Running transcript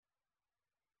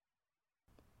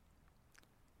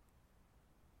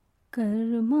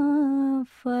कर्म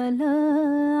फल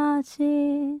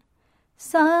आसे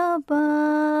सब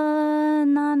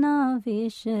नाना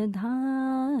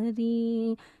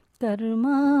वेशधारी, कर्म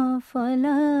फल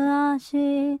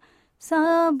आसे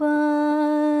सब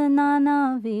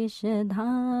नाना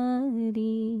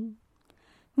वेशधारी।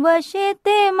 वशे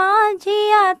ते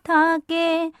माझिया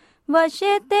थाके,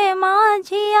 वशे ते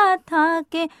माझिया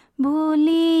थाके,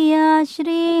 भूलिया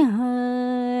श्री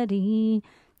हरी।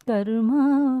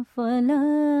 कर्म फल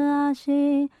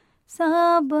आसे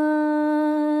सब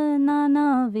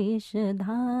नाना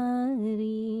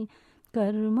वेशधारी,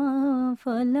 कर्म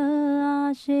फल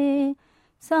आसे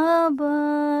सब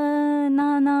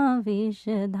नाना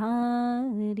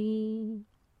वेशधारी।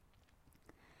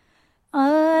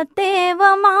 अतेव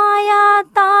माया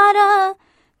तार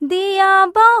दिया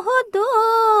बहु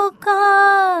दुख,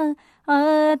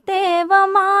 अतेव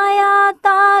माया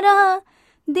तार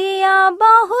दिया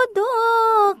बहु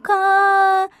दुख।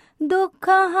 दुख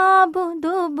हाबु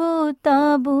दुबु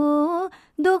तबु,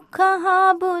 दुख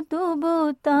हाबु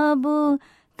दुबु तबु,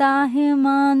 ताहे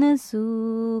मान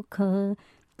सुख।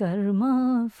 कर्म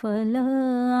फल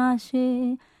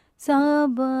आसे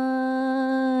सब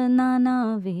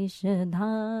नाना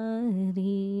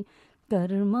वेशधारी,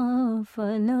 कर्म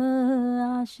फल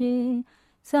आसे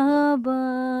सब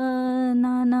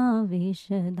नाना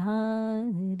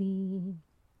वेशधारी।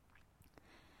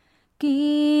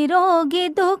 की रोगी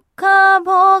दुख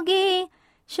भोगी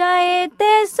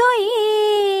शयते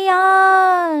सोईया,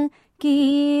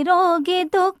 की रोगी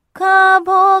दुख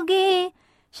भोगी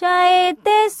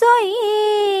शयते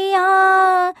सोईया।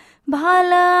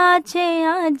 भाल आछे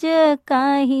आज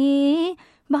काही,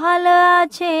 भाल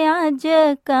आछे आज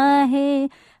काहे,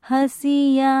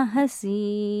 हसिया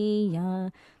हसिया।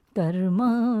 कर्म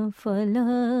फल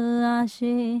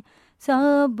आसे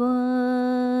सब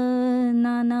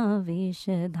नाना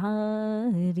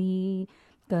वेशधारी,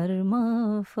 कर्म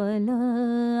फल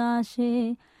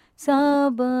आसे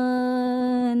सब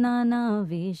नाना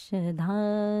वेशधारी।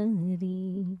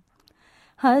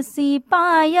 हसी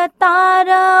पाय तार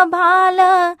भाल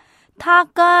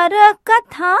थाकर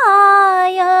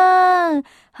कथाय,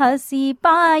 हसी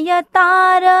पाय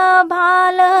तार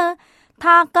भाल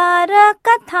थाकर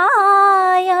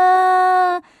कथाय।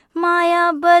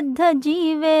 मायाबद्ध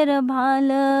जीवेर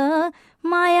भाल,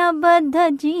 मायाबद्ध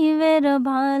जीवेर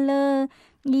भाल,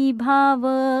 ई भाव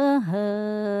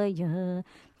हय।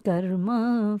 कर्म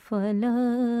फल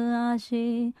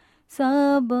आसे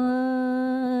सब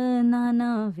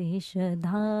नाना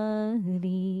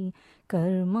वेशधारी,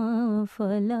 कर्म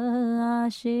फल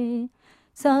आसे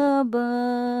सब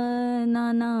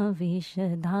नाना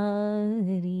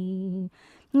वेशधारी।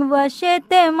 वशे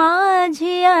ते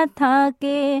माझिया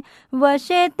थाके,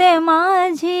 वशे ते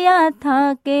माझिया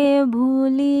थाके,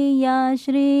 भूलिया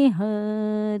श्री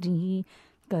हरी।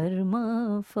 कर्म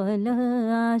फल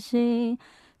आसे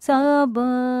सब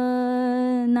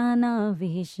नाना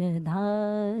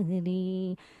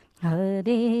वेशधारी।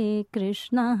 हरे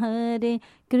कृष्ण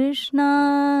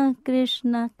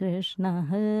कृष्ण कृष्ण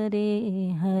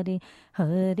हरे हरे,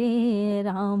 हरे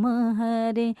राम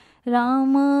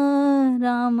राम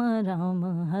राम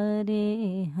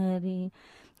हरे हरे।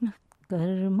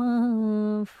 कर्म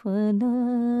फल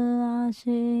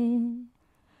आसे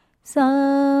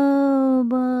सब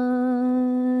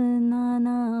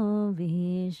नाना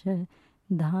वेशधारी।